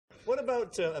What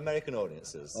about American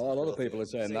audiences? Oh, a lot of people are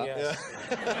saying that. Yes.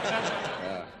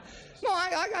 Yeah. No,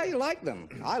 I like them.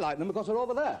 I like them because they're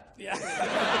over there. Yeah.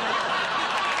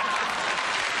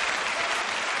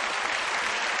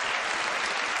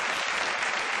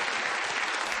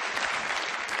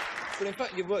 But in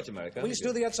fact, you've worked in America. We used to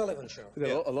do the Ed Sullivan Show. We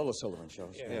did a lot of Sullivan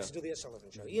shows. Yeah, we used to do the Ed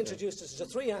Sullivan Show. He introduced us as a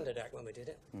three-handed act when we did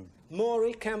it.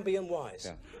 Maury, Canby and Wise.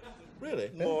 Yeah. Really?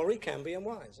 Maury, Canby and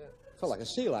Wise, yeah. Felt like a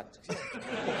seal act.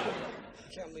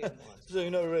 Canby and Wise. So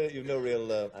you've no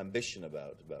real ambition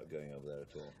about going over there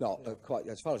at all? No, quite.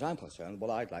 As far as I'm concerned, what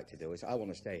I'd like to do is I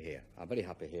want to stay here. I'm very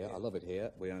happy here. I love it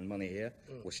here. We earn money here.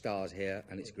 We're stars here,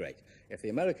 and it's great. If the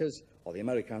Americas or the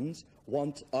Americans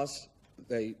want us,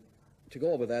 to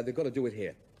go over there, they've got to do it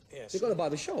here. Yes. They've got to buy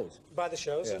the shows. Buy the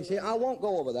shows. You see, I won't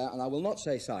go over there, and I will not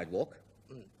say sidewalk.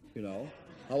 You know,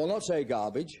 I will not say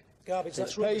garbage. Garbage,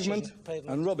 that's It's rubbish, pavement, isn't it?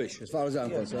 Pavement and rubbish, as far as I'm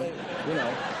concerned. pavement. You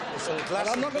know. Some But glass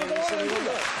I'm not going to go over there and do and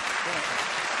that.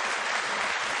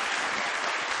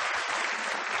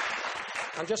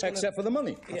 I'm just gonna... Except for the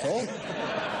money, that's all.